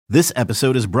This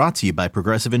episode is brought to you by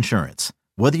Progressive Insurance.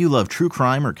 Whether you love true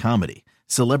crime or comedy,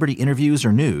 celebrity interviews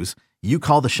or news, you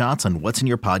call the shots on what's in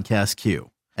your podcast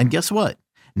queue. And guess what?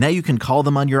 Now you can call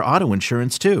them on your auto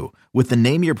insurance too with the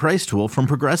Name Your Price tool from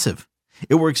Progressive.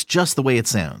 It works just the way it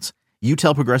sounds. You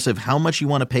tell Progressive how much you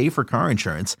want to pay for car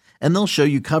insurance, and they'll show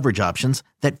you coverage options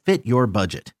that fit your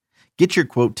budget. Get your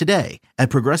quote today at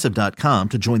Progressive.com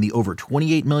to join the over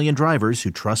 28 million drivers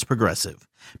who trust Progressive.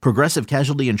 Progressive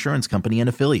Casualty Insurance Company and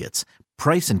Affiliates.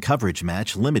 Price and coverage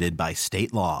match limited by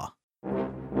state law.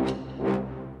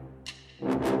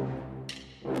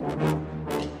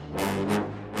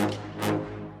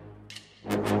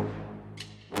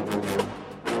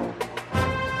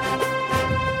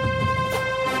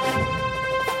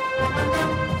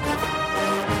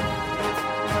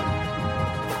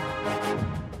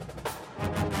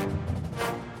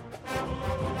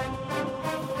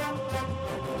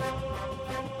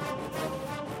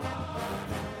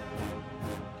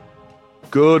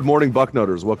 Good morning,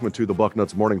 Bucknutters. Welcome to the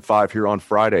Bucknuts Morning Five here on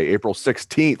Friday, April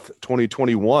 16th,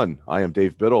 2021. I am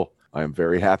Dave Biddle. I am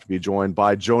very happy to be joined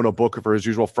by Jonah Booker for his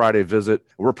usual Friday visit.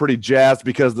 We're pretty jazzed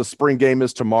because the spring game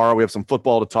is tomorrow. We have some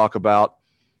football to talk about.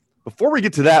 Before we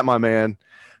get to that, my man,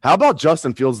 how about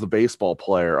Justin Fields, the baseball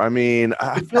player? I mean,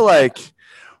 I feel like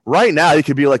right now he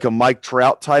could be like a Mike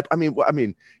Trout type. I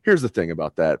mean, here's the thing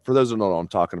about that. For those who don't know what I'm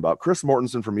talking about, Chris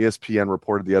Mortensen from ESPN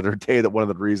reported the other day that one of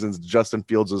the reasons Justin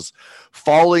Fields is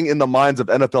falling in the minds of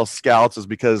NFL scouts is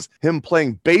because him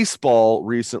playing baseball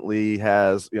recently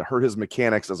has hurt his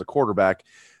mechanics as a quarterback.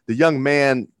 The young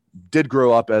man did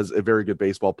grow up as a very good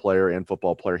baseball player and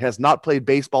football player. He has not played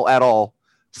baseball at all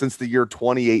since the year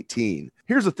 2018.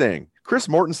 Here's the thing. Chris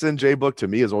Mortensen, J-Book, to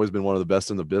me, has always been one of the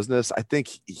best in the business. I think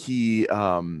he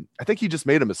just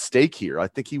made a mistake here. I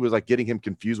think he was like getting him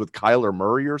confused with Kyler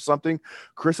Murray or something.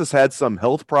 Chris has had some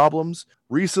health problems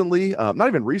recently, not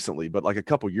even recently, but like a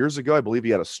couple years ago, I believe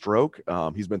he had a stroke.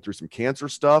 He's been through some cancer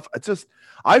stuff.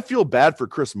 I feel bad for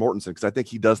Chris Mortensen because I think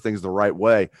he does things the right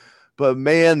way. But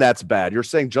man, that's bad. You're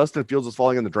saying Justin Fields is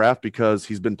falling in the draft because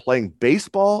he's been playing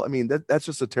baseball? I mean, that's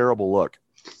just a terrible look.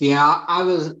 Yeah,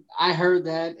 I heard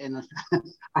that and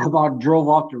I about drove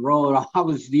off the road. I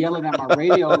was yelling at my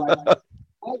radio like,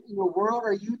 what in the world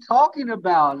are you talking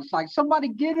about? It's like, somebody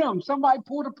get him, somebody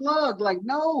pull the plug. Like,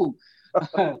 no.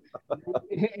 And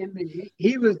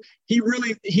he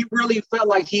really felt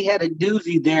like he had a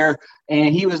doozy there,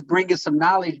 and he was bringing some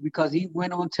knowledge because he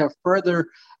went on to further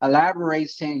elaborate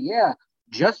saying, yeah,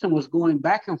 Justin was going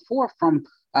back and forth from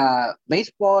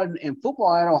baseball and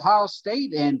football at Ohio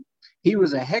State, and he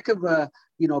was a heck of a,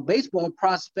 baseball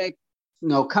prospect,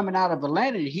 coming out of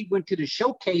Atlanta. He went to the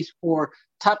showcase for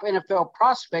top NFL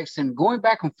prospects, and going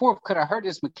back and forth could have hurt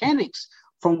his mechanics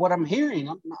from what I'm hearing.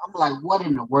 I'm like, what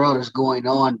in the world is going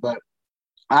on? But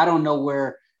I don't know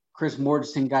where Chris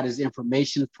Mortensen got his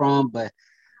information from. But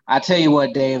I tell you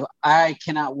what, Dave, I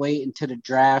cannot wait until the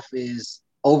draft is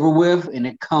over with and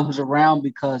it comes around,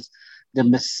 because the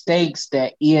mistakes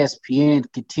that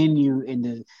ESPN continue in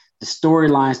the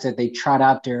storylines that they trot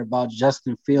out there about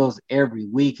Justin Fields every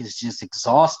week is just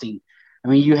exhausting. I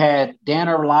mean, you had Dan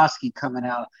Orlovsky coming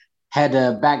out, had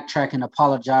to backtrack and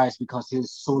apologize because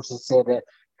his sources said that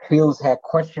Fields had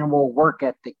questionable work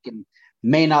ethic and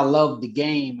may not love the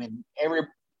game.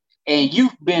 And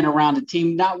you've been around the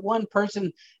team. Not one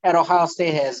person at Ohio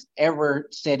State has ever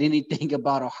said anything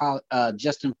about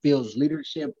Justin Fields'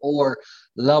 leadership or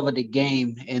love of the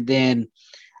game. And then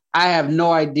I have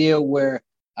no idea where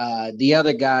the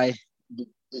other guy,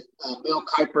 Bill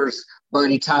Kuiper's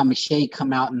buddy Tom McShay,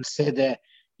 come out and said that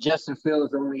Justin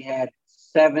Fields only had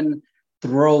 7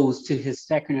 throws to his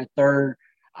second or third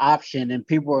option, and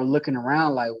people are looking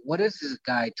around like, what is this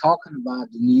guy talking about?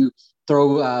 And you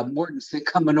throw Mortensen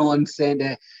coming on saying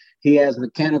that he has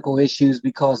mechanical issues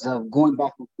because of going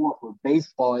back and forth with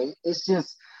baseball. It's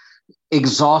just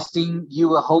exhausting. You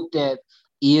would hope that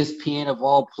ESPN, of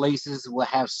all places, will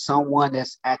have someone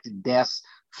that's at the desk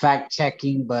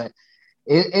fact-checking, but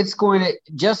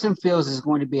Justin Fields is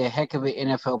going to be a heck of an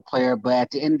NFL player, but at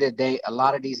the end of the day, a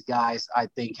lot of these guys, I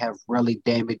think, have really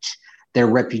damaged their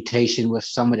reputation with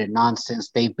some of the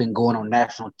nonsense they've been going on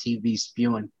national TV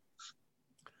spewing.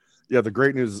 Yeah, the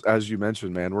great news, as you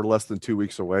mentioned, man, we're less than 2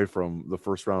 weeks away from the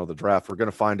first round of the draft. We're going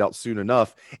to find out soon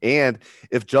enough. And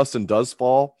if Justin does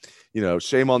fall,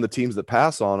 shame on the teams that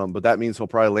pass on him, but that means he'll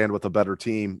probably land with a better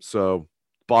team. So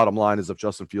bottom line is, if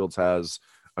Justin Fields has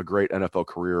a great NFL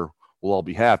career, we'll all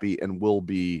be happy, and we'll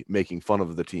be making fun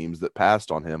of the teams that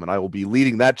passed on him. And I will be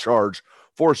leading that charge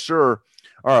for sure.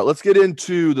 All right, let's get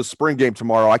into the spring game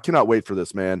tomorrow. I cannot wait for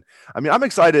this, man. I mean, I'm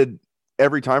excited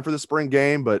every time for the spring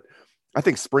game, but I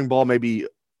think spring ball maybe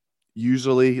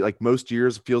usually, like most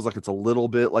years, feels like it's a little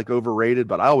bit like overrated,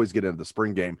 but I always get into the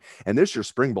spring game. And this year,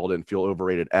 spring ball didn't feel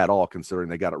overrated at all, considering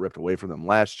they got it ripped away from them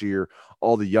last year.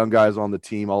 All the young guys on the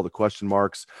team, all the question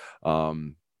marks.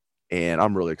 And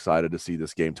I'm really excited to see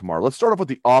this game tomorrow. Let's start off with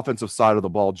the offensive side of the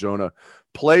ball, Jonah.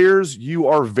 Players you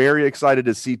are very excited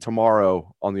to see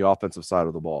tomorrow on the offensive side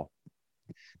of the ball.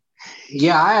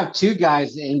 Yeah, I have two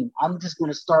guys, and I'm just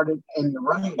going to start it in the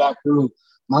running back room.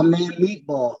 My man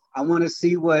Meatball. I want to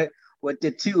see what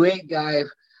the 2.8 guy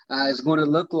is going to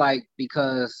look like,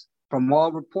 because from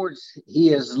all reports, he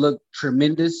has looked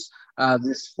tremendous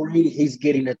this spring. He's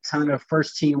getting a ton of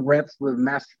first-team reps with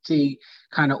Master T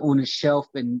kind of on the shelf,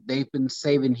 and they've been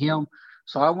saving him.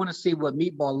 So I want to see what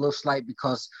Meatball looks like,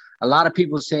 because a lot of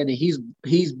people said that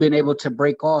he's been able to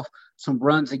break off some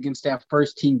runs against that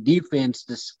first-team defense.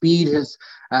 The speed has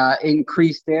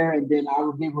increased there, and then I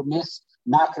would be remiss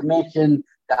not to mention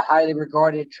the highly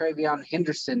regarded TreVeyon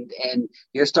Henderson, and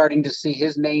you're starting to see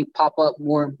his name pop up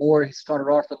more and more. He started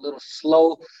off a little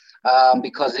slow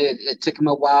because it took him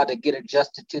a while to get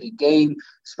adjusted to the game,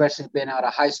 especially being out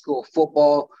of high school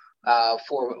football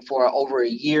for over a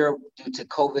year due to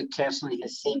COVID canceling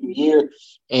his senior year.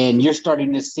 And you're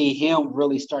starting to see him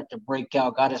really start to break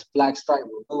out, got his black stripe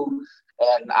removed.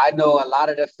 And I know a lot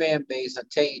of the fan base, I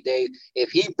tell you, Dave,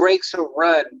 if he breaks a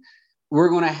run, we're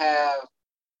going to have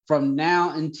from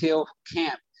now until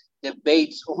camp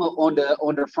debates on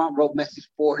the front row message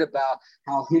board about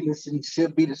how Henderson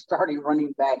should be the starting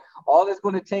running back. All it's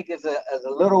going to take is a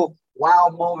little wow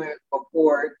moment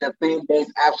before the fan base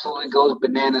absolutely goes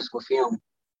bananas with him.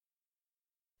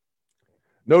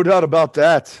 No doubt about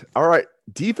that. All right,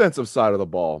 defensive side of the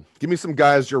ball. Give me some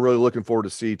guys you're really looking forward to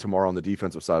see tomorrow on the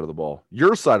defensive side of the ball.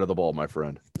 Your side of the ball, my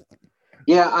friend.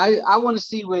 Yeah, I want to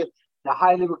see what the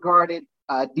highly regarded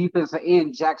defensive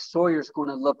end Jack Sawyer is going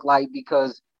to look like,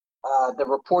 because the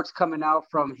reports coming out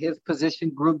from his position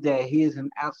group that he is an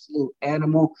absolute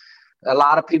animal. A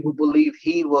lot of people believe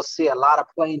he will see a lot of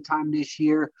playing time this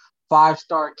year.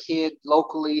 5-star kid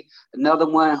locally, another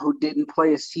one who didn't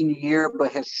play his senior year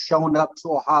but has shown up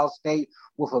to Ohio State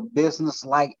with a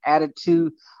business-like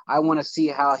attitude. I want to see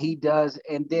how he does.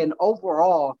 And then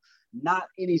overall, not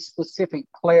any specific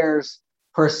players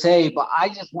per se, but I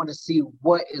just want to see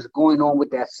what is going on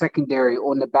with that secondary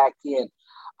on the back end.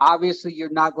 Obviously,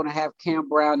 you're not going to have Cam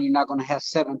Brown. You're not going to have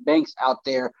Sevyn Banks out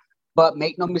there. But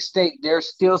make no mistake, there's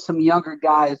still some younger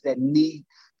guys that need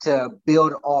to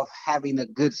build off having a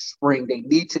good spring. They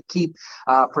need to keep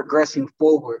progressing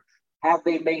forward. Have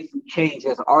they made some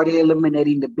changes? Are they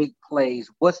eliminating the big plays?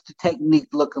 What's the technique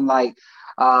looking like?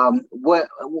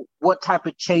 What type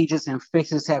of changes and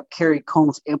fixes have Kerry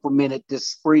Combs implemented this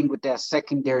spring with that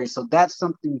secondary? So that's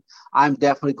something I'm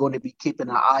definitely going to be keeping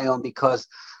an eye on, because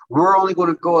we're only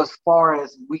going to go as far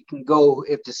as we can go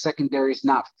if the secondary is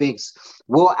not fixed.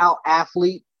 We'll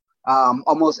out-athlete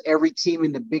almost every team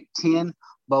in the Big Ten,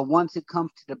 but once it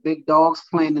comes to the big dogs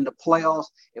playing in the playoffs,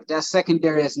 if that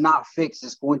secondary is not fixed,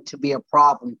 it's going to be a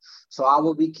problem. So I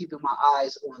will be keeping my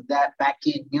eyes on that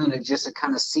back-end unit just to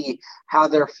kind of see how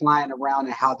they're flying around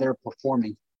and how they're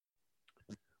performing.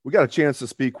 We got a chance to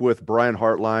speak with Brian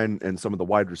Hartline and some of the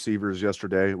wide receivers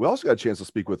yesterday. We also got a chance to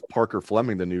speak with Parker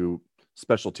Fleming, the new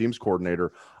special teams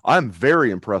coordinator. I'm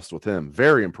very impressed with him,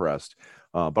 very impressed.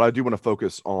 But I do want to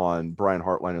focus on Brian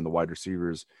Hartline and the wide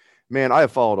receivers. Man, I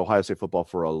have followed Ohio State football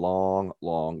for a long,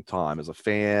 long time as a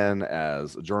fan,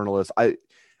 as a journalist. I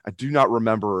do not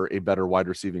remember a better wide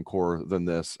receiving core than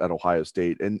this at Ohio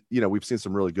State. And, we've seen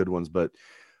some really good ones, but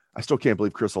I still can't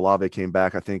believe Chris Olave came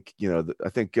back. I think,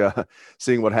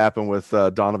 seeing what happened with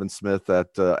Donovan Smith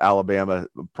at Alabama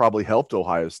probably helped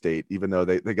Ohio State, even though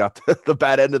they got the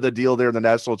bad end of the deal there in the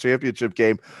national championship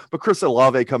game. But Chris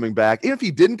Olave coming back, even if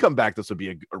he didn't come back, this would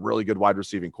be a really good wide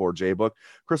receiving core, J-Book.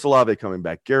 Chris Olave coming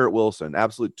back, Garrett Wilson,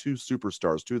 absolute two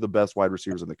superstars, two of the best wide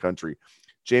receivers in the country,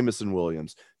 Jamison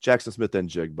Williams, Jackson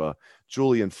Smith-Njigba,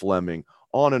 Julian Fleming,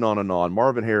 on and on and on,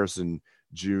 Marvin Harrison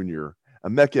Jr.,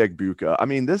 Emeka Egbuka. I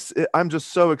mean, I'm just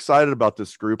so excited about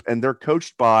this group, and they're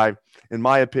coached by, in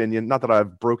my opinion, not that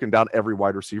I've broken down every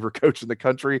wide receiver coach in the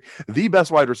country, the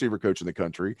best wide receiver coach in the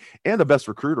country and the best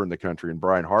recruiter in the country in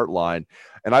Brian Hartline.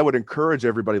 And I would encourage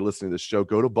everybody listening to this show,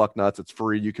 go to Bucknuts. It's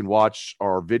free. You can watch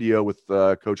our video with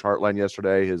Coach Hartline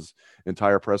yesterday, his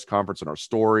entire press conference, and our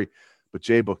story. But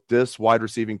J-Book, this wide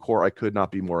receiving core, I could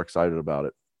not be more excited about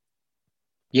it.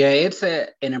 Yeah, it's an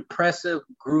impressive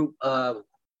group of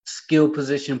skill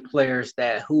position players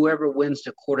that whoever wins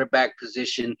the quarterback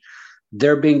position,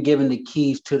 they're being given the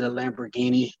keys to the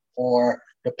Lamborghini or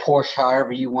the Porsche,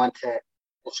 however you want to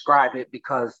describe it,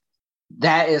 because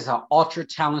that is an ultra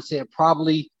talented,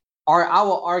 probably or I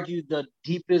will argue the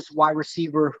deepest wide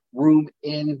receiver room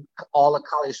in all of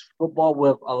college football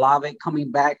with Olave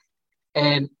coming back.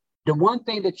 And the one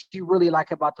thing that you really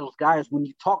like about those guys, when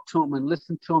you talk to them and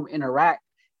listen to them interact,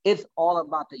 it's all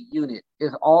about the unit.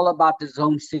 It's all about the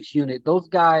zone 6 unit. Those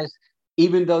guys,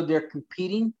 even though they're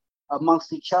competing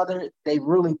amongst each other, they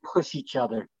really push each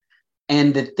other.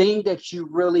 And the thing that you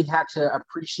really have to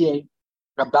appreciate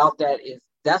about that is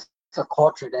that's a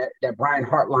culture that Brian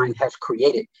Hartline has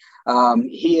created.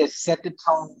 He has set the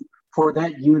tone for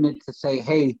that unit to say,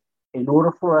 hey, in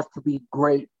order for us to be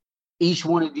great, each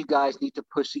one of you guys need to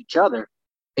push each other.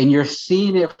 And you're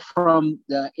seeing it from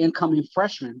the incoming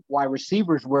freshmen, wide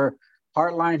receivers, where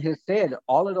Hartline has said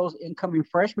all of those incoming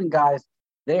freshman guys,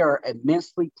 they are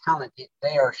immensely talented.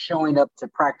 They are showing up to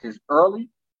practice early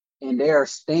and they are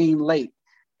staying late.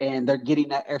 And they're getting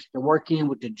that extra work in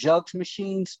with the jugs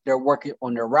machines. They're working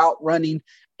on their route running.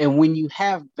 And when you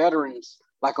have veterans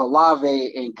like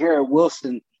Olave and Garrett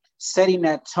Wilson setting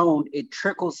that tone, it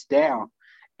trickles down.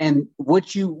 And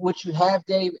what you have,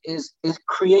 Dave, is it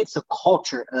creates a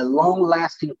culture, a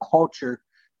long-lasting culture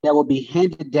that will be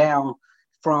handed down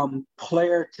from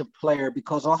player to player,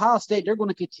 because Ohio State, they're going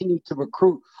to continue to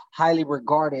recruit highly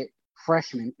regarded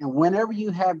freshmen. And whenever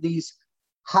you have these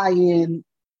high-end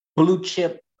blue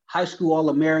chip high school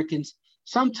All-Americans,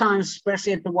 sometimes,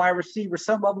 especially at the wide receiver,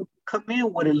 some of them come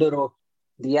in with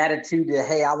the attitude that,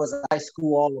 hey, I was a high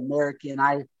school All-American.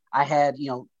 I had,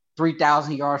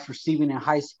 3,000 yards receiving in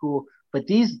high school. But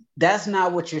that's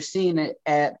not what you're seeing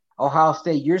at Ohio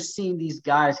State. You're seeing these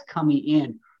guys coming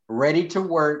in ready to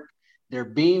work. They're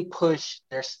being pushed.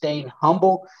 They're staying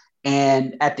humble.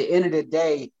 And at the end of the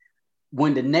day,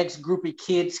 when the next group of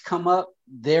kids come up,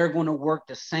 they're going to work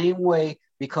the same way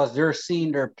because they're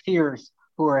seeing their peers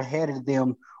who are ahead of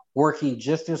them working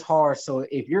just as hard. So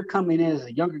if you're coming in as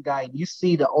a younger guy and you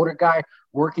see the older guy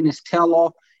working his tail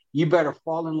off, you better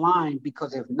fall in line,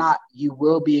 because if not, you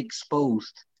will be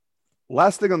exposed.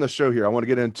 Last thing on the show here, I want to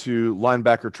get into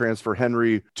linebacker transfer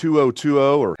Henry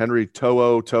To'oTo'o or Henry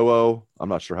To'o. I'm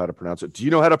not sure how to pronounce it. Do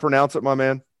you know how to pronounce it, my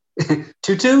man?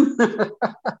 Tutu?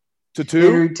 Tutu?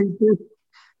 Henry Tutu?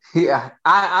 Yeah,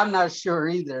 I'm not sure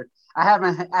either. I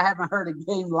haven't heard a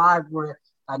game live where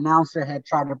an announcer had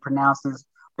tried to pronounce this,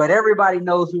 but everybody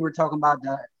knows who we're talking about,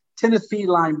 the Tennessee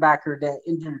linebacker that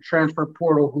entered the transfer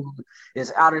portal who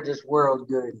is out of this world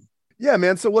good. Yeah,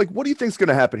 man. So, what do you think is going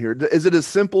to happen here? Is it as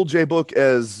simple, J-Book,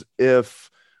 as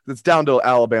if it's down to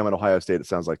Alabama and Ohio State, it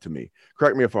sounds like to me.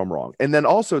 Correct me if I'm wrong. And then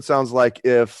also it sounds like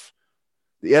if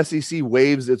the SEC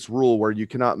waives its rule where you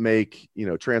cannot make,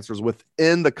 transfers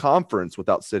within the conference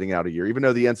without sitting out a year, even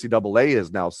though the NCAA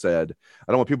has now said,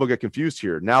 I don't want people to get confused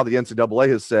here. Now the NCAA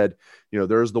has said,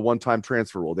 there's the one-time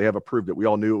transfer rule. They have approved it. We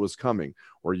all knew it was coming,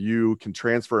 where you can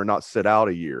transfer and not sit out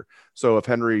a year. So if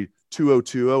Henry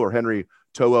To'oTo'o or Henry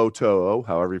To'oTo'o,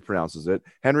 however he pronounces it.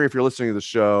 Henry, if you're listening to the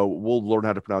show, we'll learn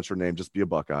how to pronounce your name. Just be a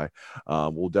Buckeye.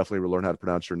 We'll definitely learn how to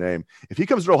pronounce your name. If he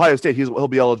comes to Ohio State, he'll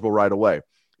be eligible right away.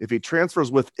 If he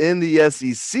transfers within the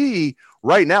SEC,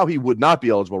 right now he would not be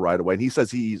eligible right away. And he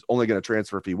says he's only going to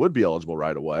transfer if he would be eligible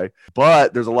right away.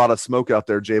 But there's a lot of smoke out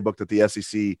there, J-Book, that the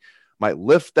SEC might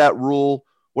lift that rule.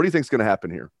 What do you think is going to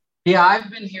happen here? Yeah, I've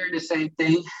been hearing the same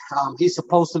thing. He's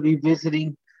supposed to be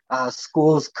visiting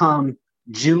schools come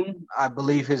June. I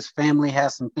believe his family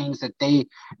has some things that they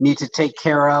need to take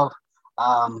care of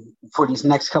for these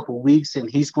next couple of weeks, and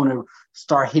he's going to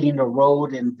start hitting the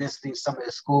road and visiting some of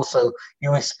the schools. So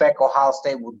you expect Ohio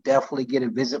State will definitely get a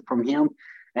visit from him,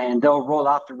 and they'll roll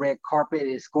out the red carpet.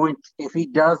 If he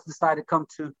does decide to come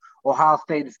to Ohio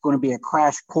State, it's going to be a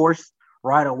crash course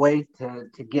right away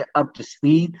to get up to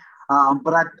speed.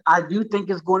 But I do think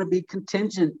it's going to be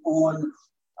contingent on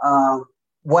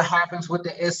what happens with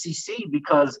the SEC,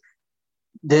 because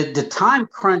the time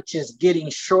crunch is getting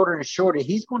shorter and shorter.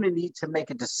 He's going to need to make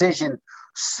a decision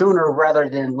sooner rather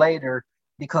than later,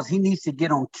 because he needs to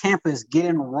get on campus, get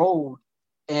enrolled,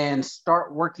 and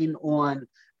start working on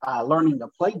learning the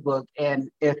playbook. And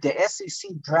if the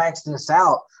SEC drags this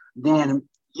out, then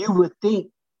you would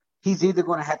think he's either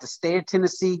going to have to stay in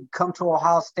Tennessee, come to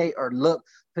Ohio State, or look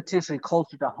potentially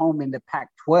closer to home in the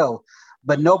Pac-12.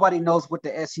 But nobody knows what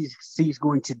the SEC is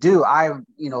going to do. I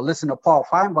listen to Paul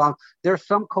Feinbaum. There are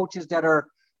some coaches that are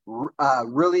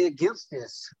really against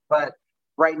this. But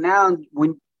right now,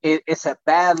 when it's a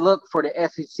bad look for the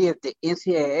SEC if the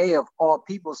NCAA of all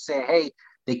people say, hey,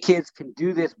 the kids can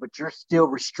do this, but you're still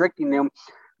restricting them.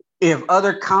 If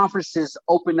other conferences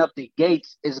open up the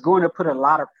gates, it's going to put a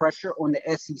lot of pressure on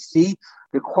the SEC.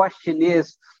 The question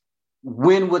is,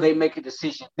 when will they make a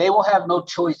decision? They will have no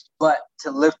choice but to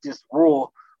lift this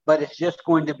rule, but it's just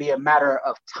going to be a matter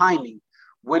of timing.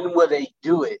 when will they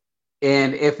do it?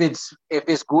 And if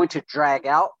it's going to drag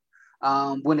out,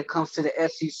 when it comes to the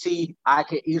SEC, I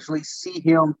could easily see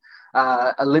him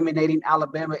eliminating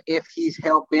Alabama if he's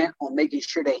hell bent on making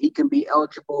sure that he can be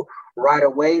eligible right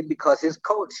away, because his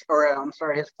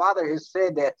father has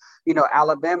said that,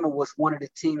 Alabama was one of the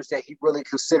teams that he really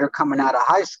considered coming out of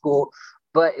high school,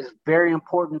 but it's very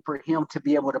important for him to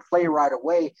be able to play right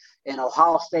away, and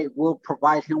Ohio State will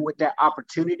provide him with that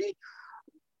opportunity.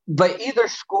 But either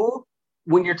school,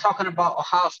 when you're talking about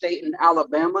Ohio State and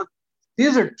Alabama,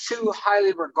 these are two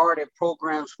highly regarded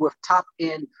programs with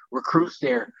top-end recruits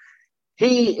there.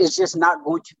 He is just not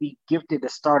going to be gifted a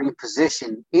starting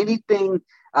position. Anything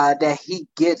that he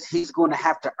gets, he's going to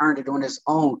have to earn it on his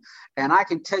own. And I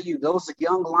can tell you, those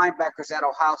young linebackers at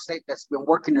Ohio State that's been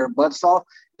working their butts off,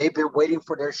 they've been waiting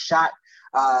for their shot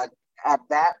at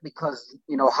that, because,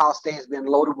 Ohio State has been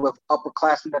loaded with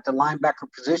upperclassmen at the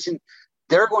linebacker position.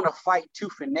 They're going to fight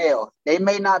tooth and nail. They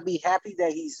may not be happy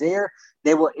that he's there.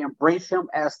 They will embrace him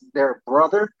as their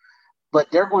brother, but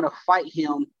they're going to fight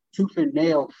him tooth and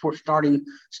nail for starting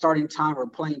time or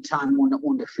playing time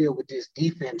on the field with this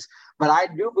defense. But I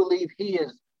do believe he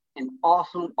is an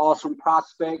awesome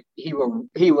prospect. He will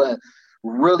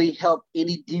really help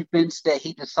any defense that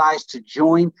he decides to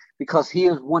join, because he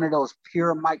is one of those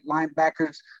pure Mike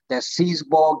linebackers that sees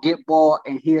ball, get ball,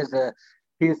 and he is a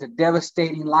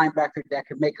devastating linebacker that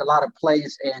can make a lot of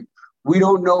plays. And we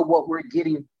don't know what we're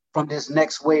getting from this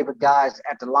next wave of guys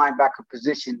at the linebacker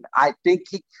position. I think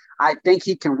he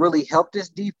can really help this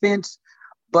defense,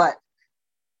 but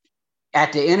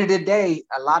at the end of the day,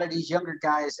 a lot of these younger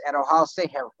guys at Ohio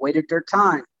State have waited their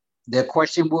time. The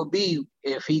question will be,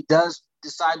 if he does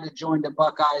decide to join the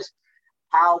Buckeyes,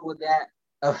 how will that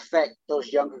affect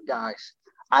those younger guys?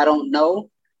 I don't know.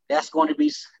 That's why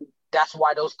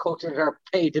those coaches are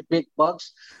paid the big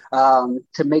bucks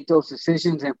to make those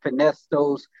decisions and finesse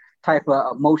those type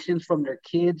of emotions from their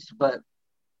kids. But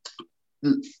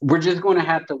we're just going to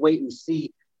have to wait and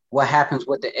see what happens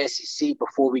with the SEC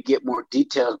before we get more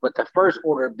details. But the first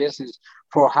order of business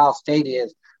for Ohio State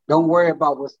is, don't worry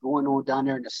about what's going on down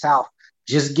there in the South.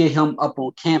 Just get him up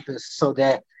on campus so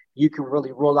that you can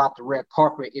really roll out the red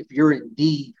carpet if you're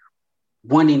indeed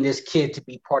wanting this kid to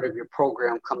be part of your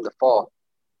program come the fall.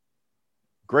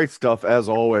 Great stuff, as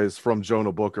always, from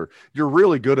Jonah Booker. You're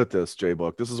really good at this,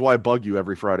 J-Book. This is why I bug you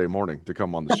every Friday morning to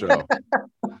come on the show.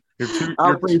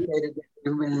 I appreciate it,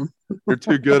 man. You're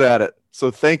too good at it.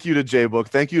 So thank you to J-Book.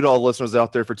 Thank you to all listeners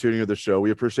out there for tuning into the show.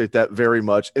 We appreciate that very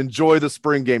much. Enjoy the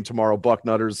spring game tomorrow,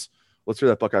 Bucknutters. Let's hear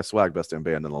that Buckeye swag, best damn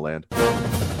band in the land.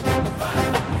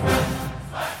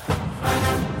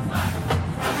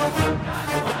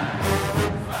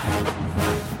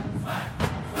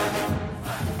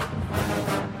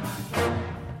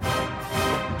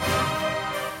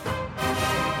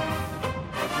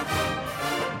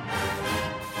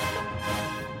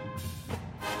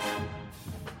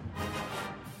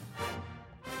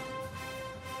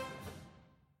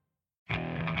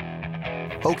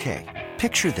 Okay,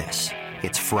 picture this.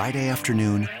 It's Friday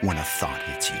afternoon when a thought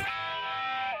hits you.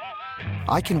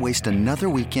 I can waste another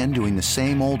weekend doing the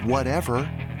same old whatever,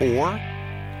 or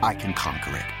I can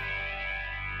conquer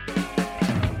it.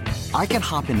 I can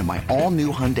hop into my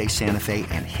all-new Hyundai Santa Fe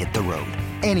and hit the road.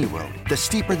 Any road. The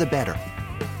steeper, the better.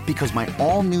 Because my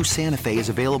all-new Santa Fe is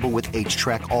available with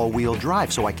H-Track all-wheel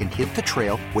drive, so I can hit the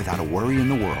trail without a worry in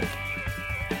the world.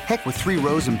 Heck, with 3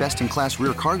 rows and best-in-class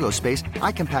rear cargo space,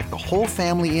 I can pack the whole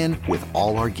family in with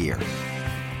all our gear.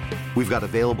 We've got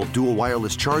available dual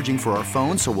wireless charging for our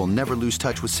phones, so we'll never lose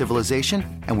touch with civilization,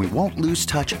 and we won't lose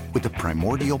touch with the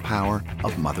primordial power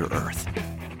of Mother Earth.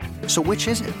 So which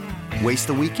is it? Waste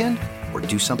the weekend or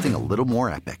do something a little more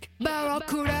epic?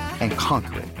 And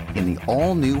conquer it in the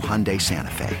all-new Hyundai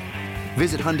Santa Fe.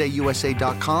 Visit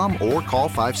HyundaiUSA.com or call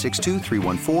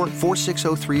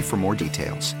 562-314-4603 for more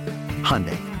details.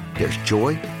 Hyundai, there's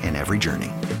joy in every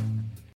journey.